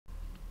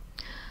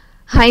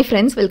Hi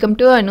friends, welcome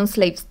to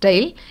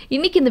anuslifestyle.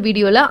 இன்னைக்கு இந்த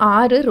வீடியோல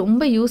 6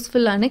 ரொம்ப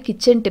யூஸ்ஃபுல்லான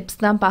கிச்சன் டிப்ஸ்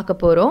தான் பார்க்க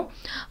போறோம்.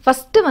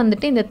 ஃபர்ஸ்ட்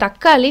வந்துட்டு இந்த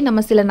தக்காளி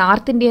நம்ம சில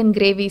நார்த் இந்தியன்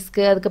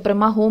கிரேவிஸ்க்கு அதுக்கு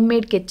அப்புறமா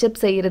ஹோம்மேட் கெச்சப்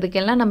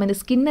செய்யிறதுக்கெல்லாம் நம்ம இந்த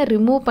ஸ்கின்னை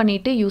ரிமூவ்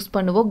பண்ணிட்டு யூஸ்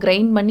பண்ணுவோம்,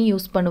 கிரைண்ட் பண்ணி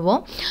யூஸ்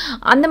பண்ணுவோம்.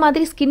 அந்த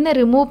மாதிரி ஸ்கின்னை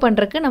ரிமூவ்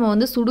பண்றதுக்கு நம்ம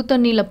வந்து சுடு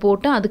தண்ணியில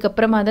போட்டு அதுக்கு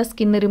அப்புறமா தான்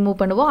ஸ்கின்னை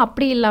ரிமூவ் பண்ணுவோம்.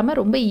 அப்படி இல்லாம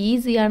ரொம்ப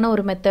ஈஸியான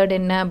ஒரு மெத்தட்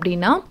என்ன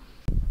அப்படினா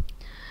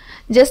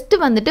ஜஸ்ட்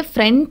வந்துட்டு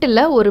ஃப்ரண்ட்ல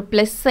ஒரு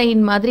ப்ளஸ் சைன்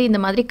மாதிரி இந்த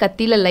மாதிரி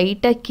கத்தியில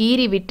லைட்டா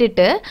கீறி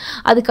விட்டுட்டு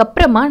அதுக்கு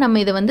அப்புறமா நம்ம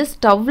இத வந்து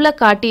ஸ்டவ்ல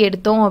காட்டி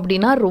எடுத்தோம்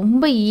அப்படினா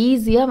ரொம்ப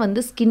ஈஸியா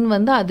வந்து ஸ்கின்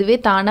வந்து அதுவே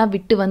தானா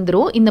விட்டு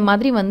வந்துரும். இந்த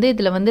மாதிரி வந்து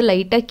இதுல வந்து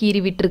லைட்டா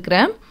கீறி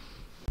விட்டுருக்கேன்.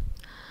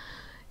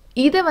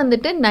 இத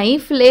வந்துட்டு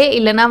நைஃப்லே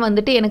இல்லனா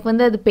வந்துட்டு எனக்கு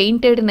வந்து அது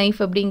பெயிண்டட் நைஃப்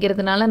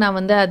அப்படிங்கிறதுனால நான்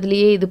வந்து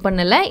அதுலயே இது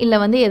பண்ணல. இல்ல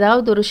வந்து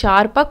ஏதாவது ஒரு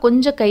ஷார்ப்பா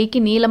கொஞ்சம்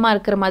கைக்கு நீளமா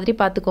இருக்கிற மாதிரி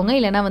பாத்துக்கோங்க.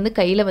 இல்லனா வந்து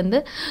கையில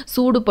வந்து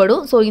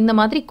சூடுபடும். சோ இந்த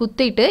மாதிரி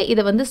குத்திட்டு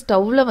இத வந்து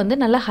ஸ்டவ்ல வந்து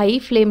நல்லா ஹை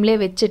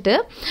ஃப்ளேம்லயே வெச்சிட்டு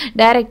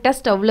டைரக்ட்டா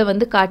ஸ்டவ்ல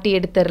வந்து காட்டி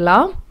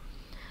எடுத்துறலாம்.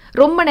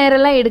 ரொம்ப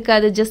நேரம்லாம்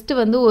எடுக்காது. ஜஸ்ட்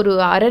வந்து ஒரு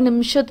அரை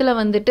நிமிஷத்துல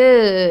வந்துட்டு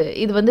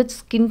இது வந்து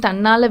ஸ்கின்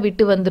தன்னால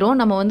விட்டு வந்துரும்.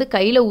 நம்ம வந்து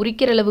கையில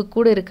உரிக்கிற அளவுக்கு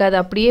கூட இருக்காது.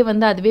 அப்படியே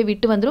வந்து அதுவே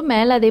விட்டு வந்துரும்.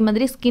 மேல அதே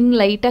மாதிரி ஸ்கின்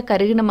லைட்டா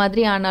கருகுன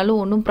மாதிரி ஆனாலும்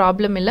ஒண்ணும்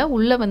ப்ராப்ளம் இல்ல.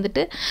 உள்ள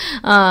வந்துட்டு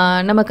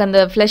நமக்கு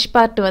அந்த ஃப்ளஷ்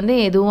பார்ட் வந்து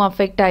எதுவும்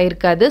அஃபெக்ட்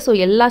ஆயிருக்காது. சோ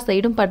எல்லா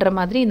சைடும் படுற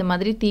மாதிரி இந்த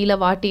மாதிரி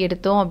தீல வாட்டி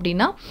எடுத்தோம்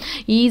அப்படினா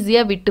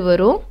ஈஸியா விட்டு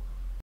வரும்.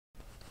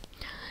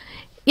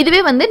 இதுவே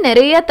வந்து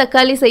நிறைய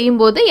தக்காளி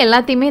செய்யும்போது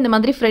எல்லாத்தையுமே இந்த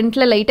மாதிரி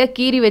ஃப்ரண்ட்ல லைட்டா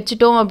கீறி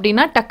வெச்சிட்டோம்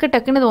அப்படினா டக்கு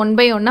டக்குன்னு ஒன்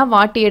பை ஒன்னா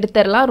வாட்டி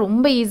எடுத்துறலாம்.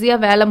 ரொம்ப ஈஸியா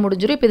வேலை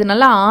முடிஞ்சிரும். இப்போ இது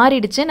நல்லா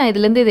ஆறிடுச்சு. நான்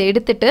இதுல இருந்து இதை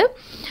எடுத்துட்டு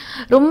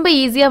ரொம்ப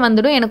ஈஸியா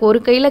வந்துடும். எனக்கு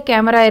ஒரு கையில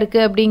கேமரா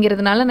இருக்கு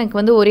அப்படிங்கிறதுனால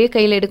எனக்கு வந்து ஒரே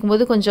கையில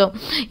எடுக்கும்போது கொஞ்சம்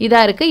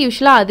இதா இருக்கு.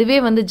 யூசுவலா அதுவே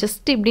வந்து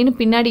ஜஸ்ட் இப்படின்னு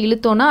பின்னாடி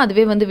இழுத்தோம்னா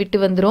அதுவே வந்து விட்டு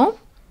வந்துரும்.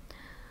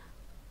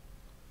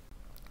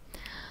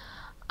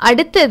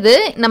 அடுத்தது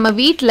நம்ம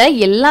வீட்ல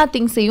எல்லா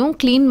திங்ஸையும்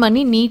க்ளீன்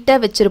பண்ணி நீட்டா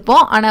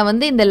வச்சிருப்போம். ஆனா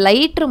வந்து இந்த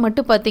லைட்டர்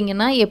மட்டும்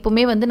பாத்தீங்கன்னா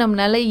எப்பவுமே வந்து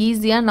நம்மளால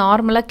ஈஸியா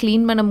நார்மலா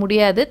க்ளீன் பண்ண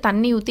முடியாது.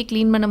 தண்ணி ஊத்தி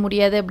க்ளீன் பண்ண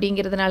முடியாது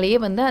அப்படிங்கிறதுனாலயே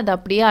வந்து அது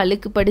அப்படியே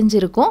அழுக்கு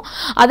படிஞ்சிருக்கும்.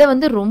 அதை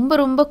வந்து ரொம்ப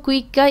ரொம்ப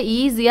குயிக்கா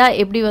ஈஸியா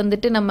எப்படி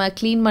வந்துட்டு நம்ம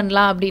க்ளீன்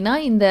பண்ணலாம் அப்படின்னா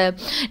இந்த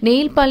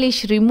நெயில்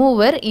பாலிஷ்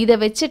ரிமூவர் இதை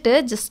வச்சுட்டு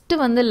ஜஸ்ட்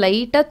வந்து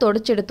லைட்டா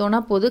தொடச்சு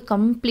எடுத்தோம்னா போதும்,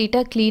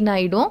 கம்ப்ளீட்டா க்ளீன்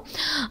ஆயிடும்.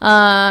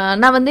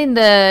 நான் வந்து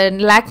இந்த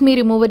லாக்மி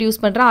ரிமூவர்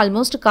யூஸ் பண்றேன்.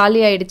 ஆல்மோஸ்ட்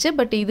காலி ஆயிடுச்சு.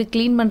 பட் இது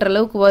க்ளீன் பண்ற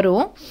அளவுக்கு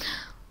வரும்.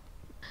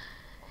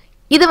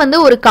 இது வந்து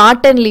ஒரு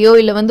காட்டன்லயோ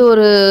இல்ல வந்து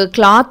ஒரு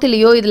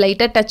கிளாத்லயோ இது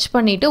லைட்டா டச்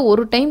பண்ணிட்டு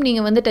ஒரு டைம்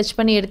நீங்க வந்து டச்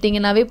பண்ணி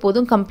எடுத்தீங்கனாவே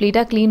போதும்,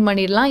 கம்ப்ளீட்டா க்ளீன்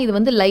பண்ணிடலாம். இது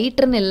வந்து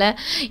லைட்டர்னு இல்ல,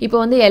 இப்போ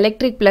வந்து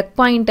எலக்ட்ரிக் பிளக்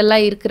பாயிண்ட்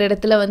எல்லாம் இருக்கிற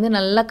இடத்துல வந்து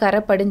நல்லா கரை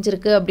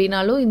படிஞ்சிருக்கு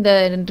அப்படினாலும் இந்த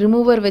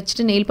ரிமூவர்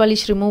வச்சுட்டு நெயில்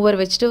பாலிஷ் ரிமூவர்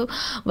வச்சுட்டு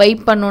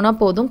வைப் பண்ணோம்னா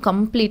போதும்,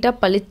 கம்ப்ளீட்டா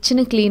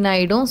பளிச்சுன்னு க்ளீன்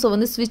ஆயிடும். ஸோ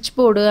வந்து ஸ்விட்ச்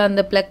போர்டு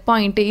அந்த பிளக்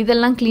பாயிண்ட்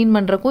இதெல்லாம் க்ளீன்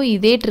பண்றதுக்கும்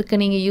இதே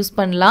ட்ரிக்கை நீங்க யூஸ்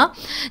பண்ணலாம்.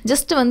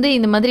 ஜஸ்ட் வந்து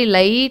இந்த மாதிரி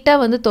லைட்டா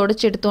வந்து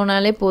தொடச்சு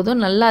எடுத்தோம்னாலே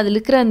போதும், நல்லா அதுல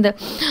இருக்கிற அந்த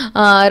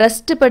ரஸ்ட்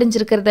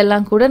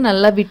படிஞ்சிருக்கிறதெல்லாம் கூட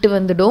நல்லா விட்டு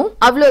வந்துடும்.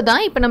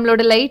 அவ்வளவுதான். இப்போ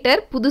நம்மளோட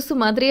லைட்டர் புதுசு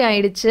மாதிரி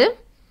ஆயிடுச்சு.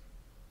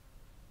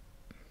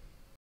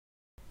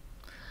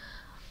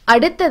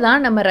 அடுத்ததா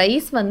நம்ம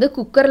ரைஸ் வந்து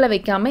குக்கர்ல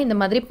வைக்காம இந்த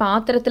மாதிரி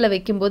பாத்திரத்துல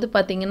வைக்கும்போது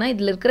பாத்தீங்கன்னா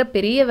இதுல இருக்கிற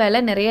பெரிய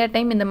வேலை நிறைய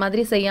டைம் இந்த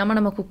மாதிரி செய்யாம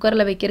நம்ம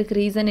குக்கர்ல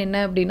வைக்கிறதுக்கு ரீசன்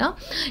என்ன அப்படின்னா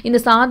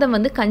இந்த சாதம்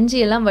வந்து கஞ்சி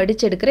எல்லாம்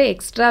வடிச்சு எடுக்கிற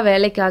எக்ஸ்ட்ரா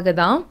வேலைக்காக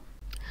தான்.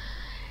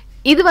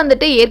 இது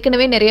வந்துட்டு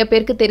ஏற்கனவே நிறைய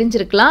பேருக்கு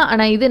தெரிஞ்சிருக்கலாம்.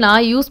 ஆனா இது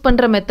நான் யூஸ்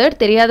பண்ற மெத்தட்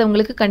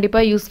தெரியாதவங்களுக்கு கண்டிப்பா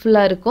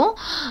யூஸ்ஃபுல்லா இருக்கும்.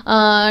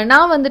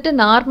 நான் வந்துட்டு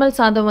நார்மல்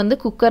சாதம் வந்து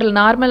குக்கர்ல,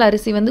 நார்மல்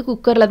அரிசி வந்து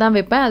குக்கர்ல தான்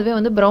வைப்பேன். அதுவே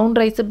வந்து ப்ரௌன்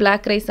ரைஸ்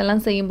பிளாக் ரைஸ்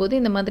எல்லாம் செய்யும்போது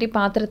இந்த மாதிரி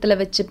பாத்திரத்துல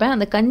வச்சுப்பேன்.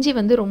 அந்த கஞ்சி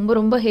வந்து ரொம்ப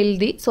ரொம்ப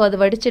ஹெல்தி. ஸோ அதை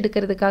வடிச்சு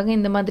எடுக்கிறதுக்காக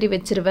இந்த மாதிரி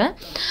வச்சிருவேன்.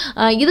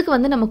 இதுக்கு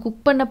வந்து நம்ம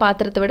குக் பண்ண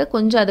பாத்திரத்தை விட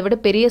கொஞ்சம் அதை விட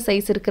பெரிய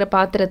சைஸ் இருக்கிற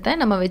பாத்திரத்தை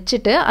நம்ம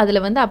வச்சுட்டு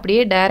அதுல வந்து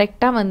அப்படியே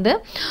டைரக்டா வந்து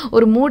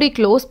ஒரு மூடி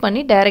க்ளோஸ்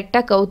பண்ணி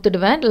டைரக்டா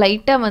கவுத்துடுவேன்.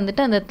 லைட்டா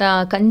வந்துட்டு அந்த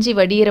கஞ்சி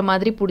வடிகிற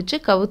மாதிரி புடிச்சு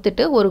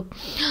கவுத்துட்டு ஒரு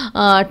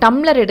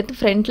டம்ளர் எடுத்து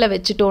ஃப்ரண்ட்ல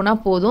வச்சிட்டோம்னா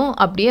போதும்,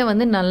 அப்படியே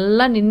வந்து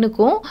நல்லா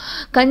நின்னுக்கும்.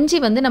 கஞ்சி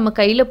வந்து நம்ம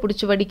கையில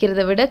புடிச்சு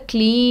வடிக்கிறதை விட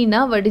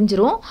க்ளீனா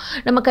வடிஞ்சிரும்.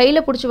 நம்ம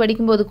கையில புடிச்சு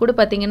வடிக்கும்போது கூட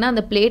பாத்தீங்கன்னா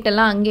அந்த பிளேட்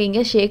எல்லாம் அங்கே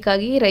இங்கே ஷேக்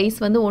ஆகி ரைஸ்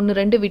வந்து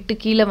 1-2 விட்டு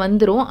கீழே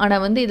வந்துரும். ஆனா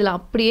வந்து இதுல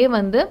அப்படியே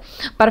வந்து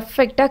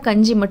பர்ஃபெக்டா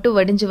கஞ்சி மட்டும்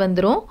வடிஞ்சு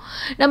வந்துரும்.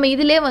 நம்ம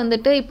இதிலே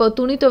வந்துட்டு இப்போ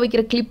துணி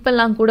துவைக்கிற கிளிப்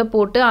எல்லாம் கூட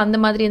போட்டு அந்த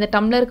மாதிரி இந்த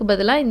டம்ளருக்கு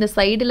பதிலா இந்த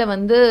சைடுல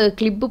வந்து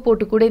கிளிப்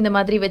போட்டு கூட இந்த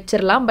மாதிரி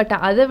வச்சிரலாம். பட்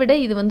அதை விட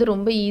இது வந்து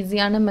ரொம்ப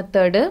ஈஸியான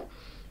மெத்தடு.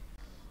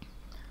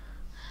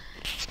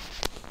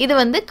 இது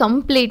வந்து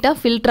கம்ப்ளீட்டா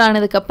ஃபில்டர்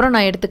ஆனதுக்கு அப்புறம்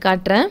நான் எடுத்து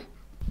காட்டுறேன்.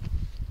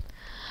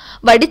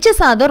 வடிச்ச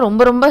சாதம்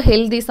ரொம்ப ரொம்ப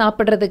ஹெல்தி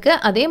சாப்பிட்றதுக்கு.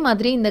 அதே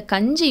மாதிரி இந்த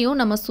கஞ்சியும்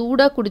நம்ம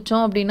சூடா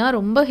குடிச்சோம் அப்படின்னா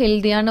ரொம்ப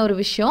ஹெல்தியான ஒரு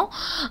விஷயம்.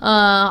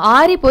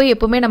 ஆறி போய்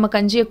எப்பவுமே நம்ம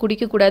கஞ்சியை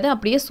குடிக்கக்கூடாது.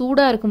 அப்படியே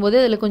சூடா இருக்கும்போது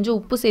அதில் கொஞ்சம்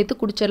உப்பு சேர்த்து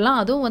குடிச்சிடலாம்.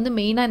 அதுவும் வந்து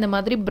மெயினாக இந்த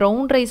மாதிரி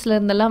ப்ரௌன் ரைஸ்ல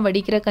இருந்தெல்லாம்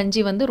வடிக்கிற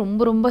கஞ்சி வந்து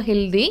ரொம்ப ரொம்ப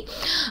ஹெல்தி.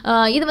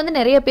 இது வந்து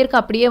நிறைய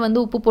பேருக்கு அப்படியே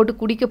வந்து உப்பு போட்டு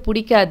குடிக்க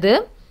பிடிக்காது.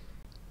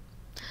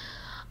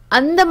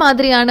 அந்த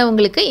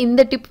மாதிரியானவங்களுக்கு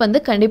இந்த டிப் வந்து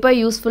கண்டிப்பாக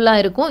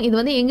யூஸ்ஃபுல்லாக இருக்கும். இது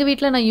வந்து எங்கள்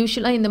வீட்டில் நான்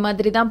யூஸ்வலாக இந்த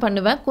மாதிரி தான்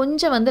பண்ணுவேன்.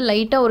 கொஞ்சம் வந்து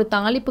லைட்டாக ஒரு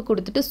தாளிப்பு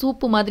கொடுத்துட்டு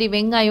சூப்பு மாதிரி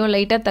வெங்காயம்,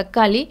 லைட்டாக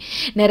தக்காளி,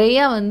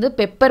 நிறையா வந்து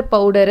பெப்பர்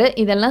பவுடரு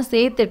இதெல்லாம்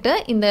சேர்த்துட்டு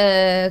இந்த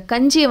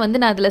கஞ்சியை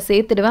வந்து நான் அதில்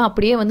சேர்த்துடுவேன்.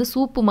 அப்படியே வந்து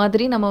சூப்பு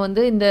மாதிரி நம்ம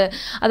வந்து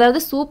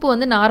அதாவது சூப்பு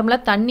வந்து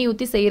நார்மலாக தண்ணி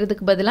ஊற்றி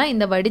செய்கிறதுக்கு பதிலாக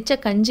இந்த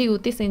வடித்த கஞ்சி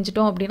ஊற்றி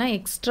செஞ்சிட்டோம் அப்படின்னா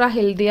எக்ஸ்ட்ரா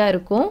ஹெல்த்தியாக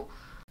இருக்கும்.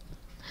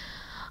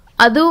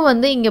 அதுவும்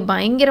வந்து இங்கே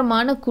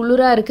பயங்கரமான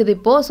குளிராக இருக்குது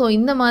இப்போது. ஸோ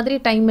இந்த மாதிரி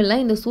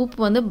டைமில் இந்த சூப்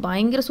வந்து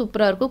பயங்கர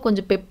சூப்பராக இருக்கும்.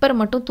 கொஞ்சம் பெப்பர்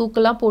மட்டும்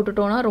தூக்கலாக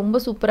போட்டுட்டோன்னா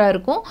ரொம்ப சூப்பராக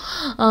இருக்கும்.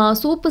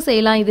 சூப்பு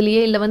செய்யலாம்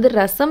இதுலேயே, இல்லை வந்து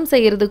ரசம்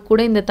செய்கிறதுக்கு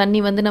கூட இந்த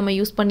தண்ணி வந்து நம்ம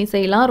யூஸ் பண்ணி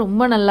செய்யலாம்.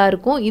 ரொம்ப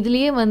நல்லாயிருக்கும்.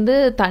 இதுலேயே வந்து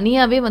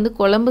தனியாகவே வந்து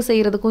குழம்பு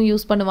செய்கிறதுக்கும்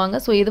யூஸ் பண்ணுவாங்க.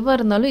 ஸோ எதுவாக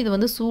இருந்தாலும் இது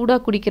வந்து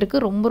சூடாக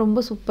குடிக்கிறதுக்கு ரொம்ப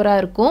ரொம்ப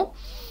சூப்பராக இருக்கும்.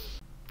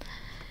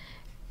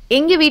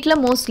 எங்கள்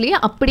வீட்டில் மோஸ்ட்லி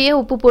அப்படியே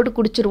உப்பு போட்டு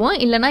குடிச்சிருவோம்.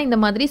 இல்லைனா இந்த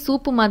மாதிரி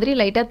சூப்பு மாதிரி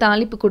லைட்டாக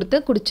தாளிப்பு கொடுத்து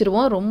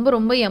குடிச்சிருவோம். ரொம்ப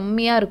ரொம்ப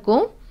எம்மியாக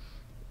இருக்கும்.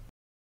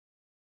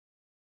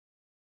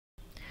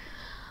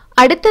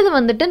 அடுத்தது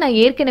வந்துட்டு நான்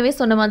ஏற்கனவே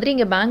சொன்ன மாதிரி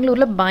இங்கே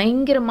பெங்களூரில்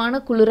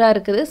பயங்கரமான குளிராக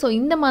இருக்குது. ஸோ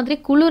இந்த மாதிரி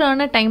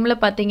குளிரான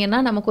டைமில் பார்த்திங்கன்னா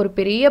நமக்கு ஒரு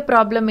பெரிய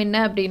ப்ராப்ளம்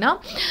என்ன அப்படின்னா,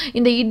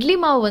 இந்த இட்லி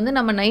மாவு வந்து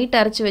நம்ம நைட்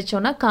அரைச்சி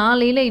வச்சோன்னா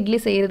காலையில்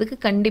இட்லி செய்கிறதுக்கு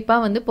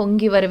கண்டிப்பாக வந்து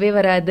பொங்கி வரவே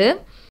வராது.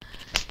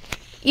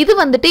 இது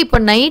வந்துட்டு இப்போ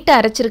நைட்டு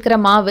அரைச்சிருக்கிற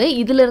மாவு,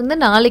 இதிலிருந்து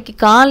நாளைக்கு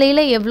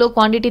காலையில் எவ்வளோ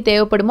குவான்டிட்டி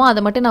தேவைப்படுமோ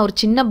அதை மட்டும் நான் ஒரு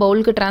சின்ன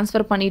பவுலுக்கு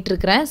ட்ரான்ஸ்ஃபர்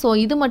பண்ணிகிட்ருக்கிறேன். ஸோ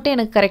இது மட்டும்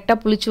எனக்கு கரெக்டாக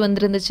புளிச்சு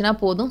வந்துருந்துச்சுன்னா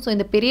போதும். ஸோ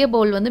இந்த பெரிய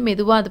பவுல் வந்து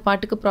மெதுவாக அது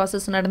பாட்டுக்கு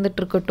ப்ராசஸ்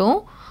நடந்துகிட்ருக்கட்டும்.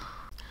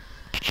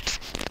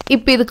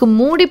 இப்போ இதுக்கு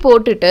மூடி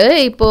போட்டுட்டு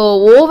இப்போது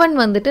ஓவன்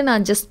வந்துட்டு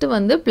நான் ஜஸ்ட்டு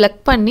வந்து ப்ளக்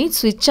பண்ணி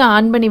ஸ்விட்சை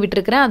ஆன் பண்ணி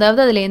விட்டுருக்கிறேன்.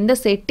 அதாவது அதில் எந்த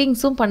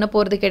செட்டிங்ஸும் பண்ண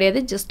போகிறது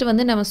கிடையாது. ஜஸ்ட்டு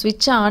வந்து நம்ம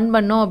ஸ்விட்சை ஆன்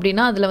பண்ணோம்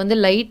அப்படின்னா அதில் வந்து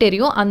லைட்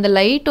எரியும். அந்த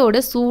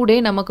லைட்டோட சூடே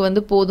நமக்கு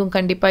வந்து போதும்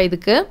கண்டிப்பாக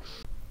இதுக்கு.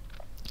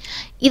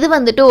 இது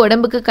வந்துட்டு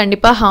உடம்புக்கு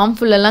கண்டிப்பாக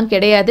ஹார்ம்ஃபுல்லெல்லாம்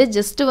கிடையாது.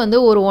 ஜஸ்ட்டு வந்து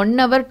ஒரு 1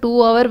 hour 2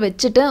 hour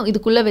வச்சுட்டு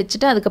இதுக்குள்ளே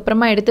வச்சுட்டு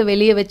அதுக்கப்புறமா எடுத்து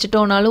வெளியே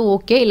வச்சுட்டோனாலும்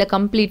ஓகே, இல்லை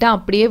கம்ப்ளீட்டாக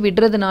அப்படியே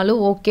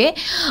விடுறதுனாலும் ஓகே.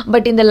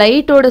 பட் இந்த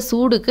லைட்டோட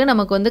சூடுக்கு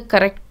நமக்கு வந்து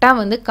கரெக்டாக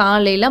வந்து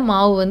காலையில்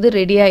மாவு வந்து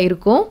ரெடியாக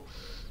இருக்கும்.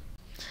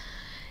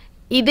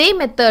 இதே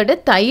மெத்தடு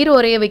தயிர்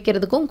உரைய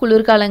வைக்கிறதுக்கும்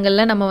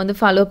குளிர்காலங்களில் நம்ம வந்து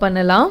ஃபாலோ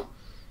பண்ணலாம்.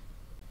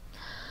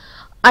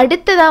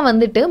 அடுத்ததாக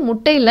வந்துட்டு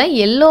முட்டையில்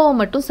எல்லோவை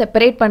மட்டும்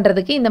செப்பரேட்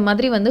பண்ணுறதுக்கு இந்த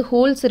மாதிரி வந்து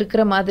ஹோல்ஸ்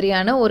இருக்கிற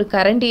மாதிரியான ஒரு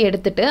கரண்டி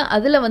எடுத்துட்டு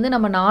அதில் வந்து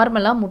நம்ம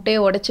நார்மலாக முட்டையை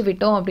உடச்சி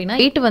விட்டோம் அப்படின்னா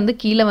வெயிட் வந்து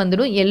கீழே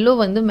வந்துடும், எல்லோ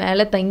வந்து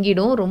மேலே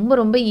தங்கிடும். ரொம்ப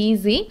ரொம்ப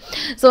ஈஸி.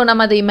 ஸோ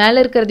நம்ம அதை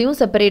மேலே இருக்கிறதையும்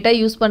செப்பரேட்டாக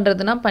யூஸ்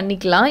பண்ணுறதுனா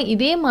பண்ணிக்கலாம்.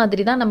 இதே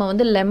மாதிரி தான் நம்ம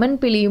வந்து லெமன்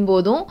பிழியும்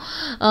போதும்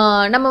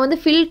நம்ம வந்து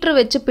ஃபில்ட்ரு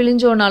வச்சு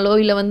பிழிஞ்சோனாலோ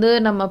இல்லை வந்து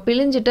நம்ம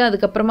பிழிஞ்சிட்டு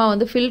அதுக்கப்புறமா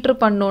வந்து ஃபில்ட்ரு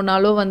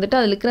பண்ணோனாலோ வந்துட்டு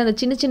அதில் இருக்கிற அந்த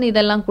சின்ன சின்ன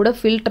இதெல்லாம் கூட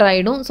ஃபில்ட்ரு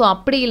ஆகிடும். ஸோ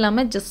அப்படி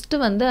இல்லாமல்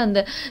ஜஸ்ட்டு வந்து அந்த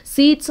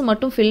சீட்ஸ்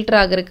மட்டும் ஃபில்டர்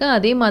ஆகிறதுக்கு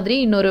அதே மாதிரி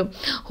இன்னொரு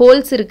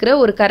ஹோல்ஸ் இருக்கிற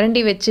ஒரு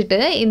கரண்டி வச்சுட்டு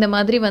இந்த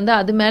மாதிரி வந்து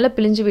அது மேலே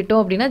பிழிஞ்சு விட்டோம்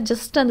அப்படின்னா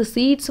ஜஸ்ட் அந்த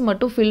சீட்ஸ்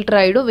மட்டும் ஃபில்டர்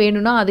ஆகிடும்.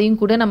 வேணும்னா அதையும்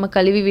கூட நம்ம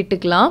கழுவி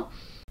விட்டுக்கலாம்.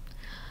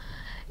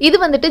 இது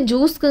வந்துட்டு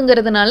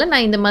ஜூஸ்க்குங்கிறதுனால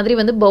நான் இந்த மாதிரி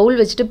வந்து பவுல்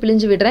வச்சுட்டு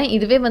பிழிஞ்சு விடுறேன்.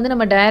 இதுவே வந்து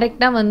நம்ம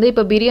டைரெக்டாக வந்து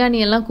இப்போ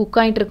பிரியாணி எல்லாம்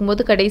குக் ஆகிட்டு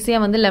இருக்கும்போது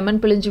கடைசியாக வந்து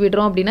லெமன் பிழிஞ்சு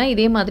விடுறோம் அப்படின்னா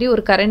இதே மாதிரி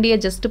ஒரு கரண்டியை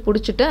ஜஸ்ட்டு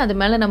பிடிச்சிட்டு அது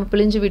மேலே நம்ம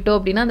பிழிஞ்சு விட்டோம்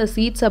அப்படின்னா அந்த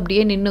சீட்ஸ்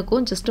அப்படியே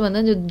நின்றுக்கும். ஜஸ்ட்டு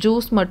வந்து அந்த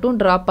ஜூஸ் மட்டும்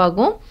ட்ராப்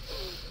ஆகும்.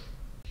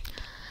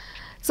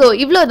 ஸோ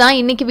இவ்வளோ தான்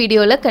இன்றைக்கி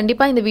வீடியோவில்.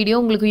 கண்டிப்பாக இந்த வீடியோ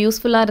உங்களுக்கு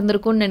யூஸ்ஃபுல்லாக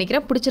இருந்திருக்கும்னு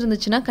நினைக்கிறேன்.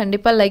 பிடிச்சிருந்துச்சுன்னா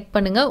கண்டிப்பாக லைக்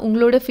பண்ணுங்கள்.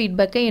 உங்களோட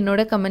ஃபீட்பேக்கை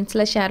என்னோட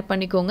கமெண்ட்ஸில் ஷேர்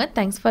பண்ணிக்கோங்க.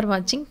 தேங்க்ஸ் ஃபார்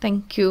வாட்சிங்.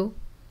 தேங்க்யூ.